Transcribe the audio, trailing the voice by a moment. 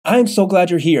I am so glad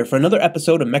you're here for another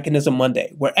episode of Mechanism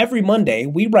Monday, where every Monday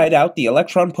we write out the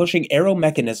electron-pushing arrow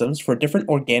mechanisms for different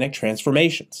organic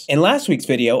transformations. In last week's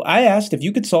video, I asked if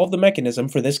you could solve the mechanism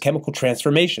for this chemical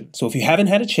transformation, so if you haven't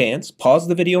had a chance, pause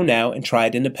the video now and try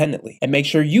it independently. And make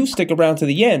sure you stick around to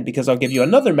the end because I'll give you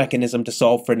another mechanism to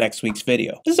solve for next week's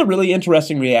video. This is a really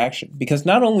interesting reaction because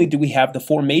not only do we have the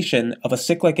formation of a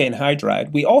cyclic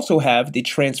anhydride, we also have the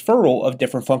transferal of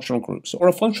different functional groups, or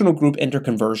a functional group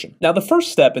interconversion. Now the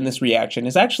first step in this reaction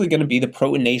is actually going to be the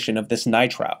protonation of this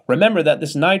nitrile. Remember that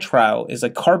this nitrile is a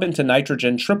carbon to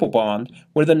nitrogen triple bond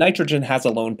where the nitrogen has a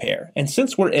lone pair. And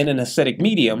since we're in an acidic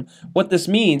medium, what this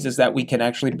means is that we can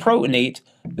actually protonate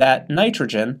that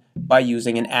nitrogen by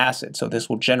using an acid. So this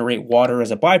will generate water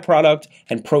as a byproduct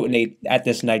and protonate at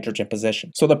this nitrogen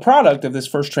position. So the product of this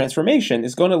first transformation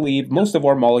is going to leave most of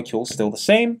our molecules still the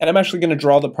same. And I'm actually going to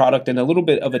draw the product in a little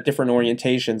bit of a different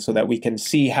orientation so that we can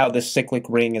see how this cyclic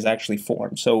ring is actually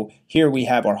formed. So here we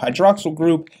have our hydroxyl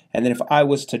group, and then if I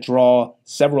was to draw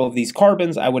several of these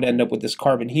carbons, I would end up with this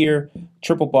carbon here,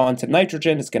 triple bond to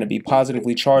nitrogen. It's going to be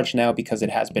positively charged now because it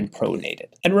has been protonated.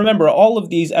 And remember, all of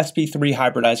these sp3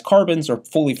 hybridized carbons are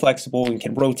fully flexible and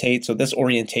can rotate, so this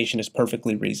orientation is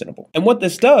perfectly reasonable. And what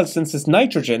this does, since this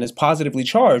nitrogen is positively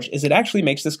charged, is it actually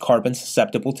makes this carbon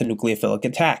susceptible to nucleophilic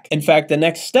attack. In fact, the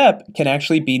next step can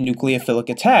actually be nucleophilic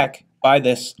attack by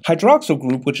this hydroxyl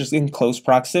group, which is in close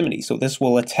proximity. So this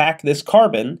will attack this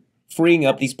carbon, freeing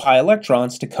up these pi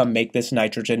electrons to come make this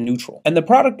nitrogen neutral. And the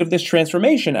product of this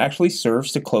transformation actually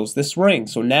serves to close this ring.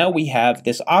 So now we have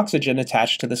this oxygen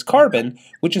attached to this carbon,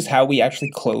 which is how we actually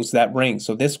close that ring.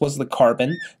 So this was the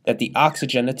carbon that the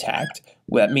oxygen attacked.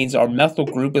 That means our methyl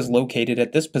group is located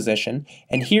at this position.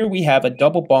 And here we have a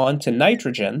double bond to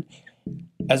nitrogen,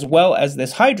 as well as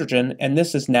this hydrogen, and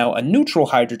this is now a neutral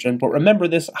hydrogen, but remember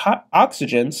this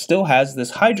oxygen still has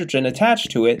this hydrogen attached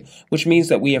to it, which means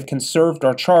that we have conserved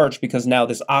our charge because now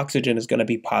this oxygen is going to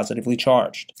be positively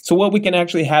charged. So what we can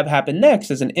actually have happen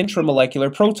next is an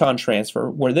intramolecular proton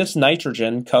transfer, where this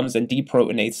nitrogen comes and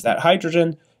deprotonates that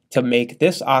hydrogen to make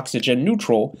this oxygen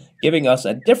neutral, giving us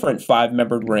a different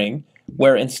 5-membered ring,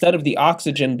 where instead of the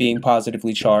oxygen being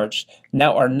positively charged,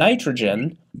 now our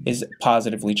nitrogen is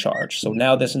positively charged. So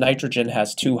now this nitrogen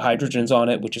has 2 hydrogens on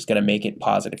it, which is going to make it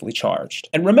positively charged.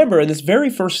 And remember, in this very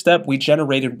first step, we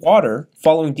generated water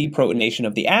following deprotonation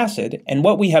of the acid. And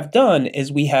what we have done is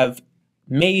we have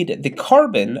made the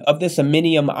carbon of this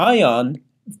aminium ion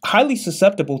highly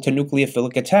susceptible to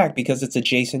nucleophilic attack because it's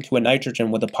adjacent to a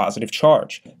nitrogen with a positive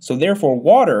charge. So therefore,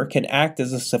 water can act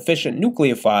as a sufficient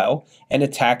nucleophile and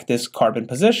attack this carbon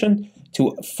position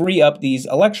to free up these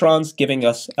electrons, giving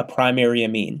us a primary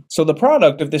amine. So the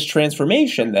product of this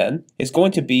transformation then is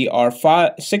going to be our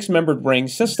 6-membered ring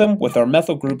system with our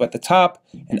methyl group at the top,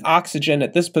 an oxygen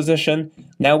at this position.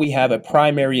 Now we have a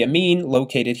primary amine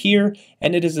located here,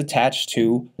 and it is attached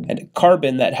to a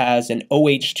carbon that has an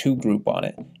OH2 group on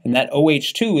it. And that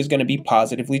OH2 is going to be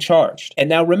positively charged. And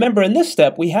now remember, in this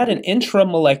step, we had an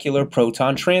intramolecular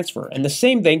proton transfer. And the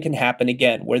same thing can happen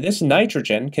again, where this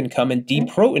nitrogen can come and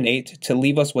deprotonate to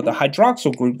leave us with a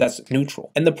hydroxyl group that's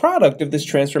neutral. And the product of this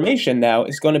transformation now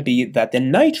is going to be that the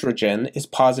nitrogen is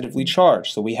positively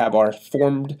charged. So we have our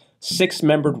formed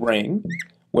 6-membered ring,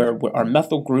 where our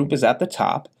methyl group is at the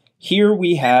top. Here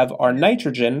we have our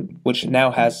nitrogen, which now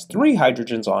has 3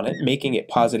 hydrogens on it, making it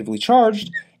positively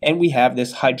charged. And we have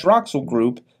this hydroxyl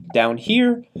group down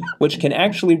here, which can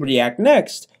actually react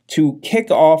next to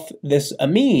kick off this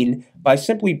amine by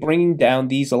simply bringing down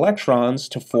these electrons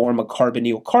to form a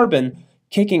carbonyl carbon,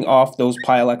 kicking off those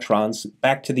pi electrons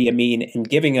back to the amine and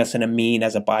giving us an amine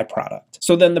as a byproduct.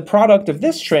 So then the product of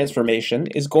this transformation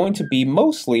is going to be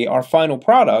mostly our final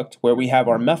product, where we have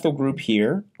our methyl group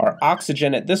here, our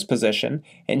oxygen at this position,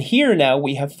 and here now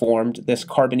we have formed this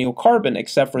carbonyl carbon,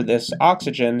 except for this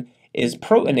oxygen is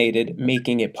protonated,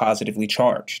 making it positively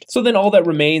charged. So then all that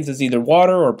remains is either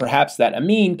water, or perhaps that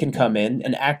amine can come in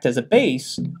and act as a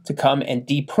base to come and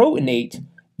deprotonate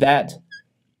that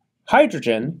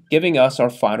hydrogen, giving us our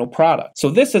final product. So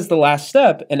this is the last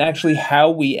step and actually how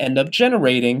we end up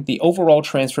generating the overall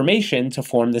transformation to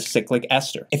form this cyclic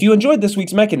ester. If you enjoyed this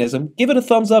week's mechanism, give it a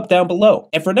thumbs up down below.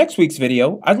 And for next week's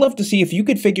video, I'd love to see if you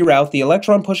could figure out the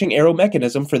electron-pushing arrow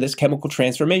mechanism for this chemical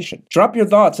transformation. Drop your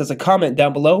thoughts as a comment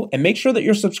down below and make sure that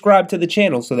you're subscribed to the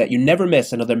channel so that you never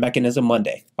miss another Mechanism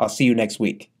Monday. I'll see you next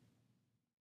week.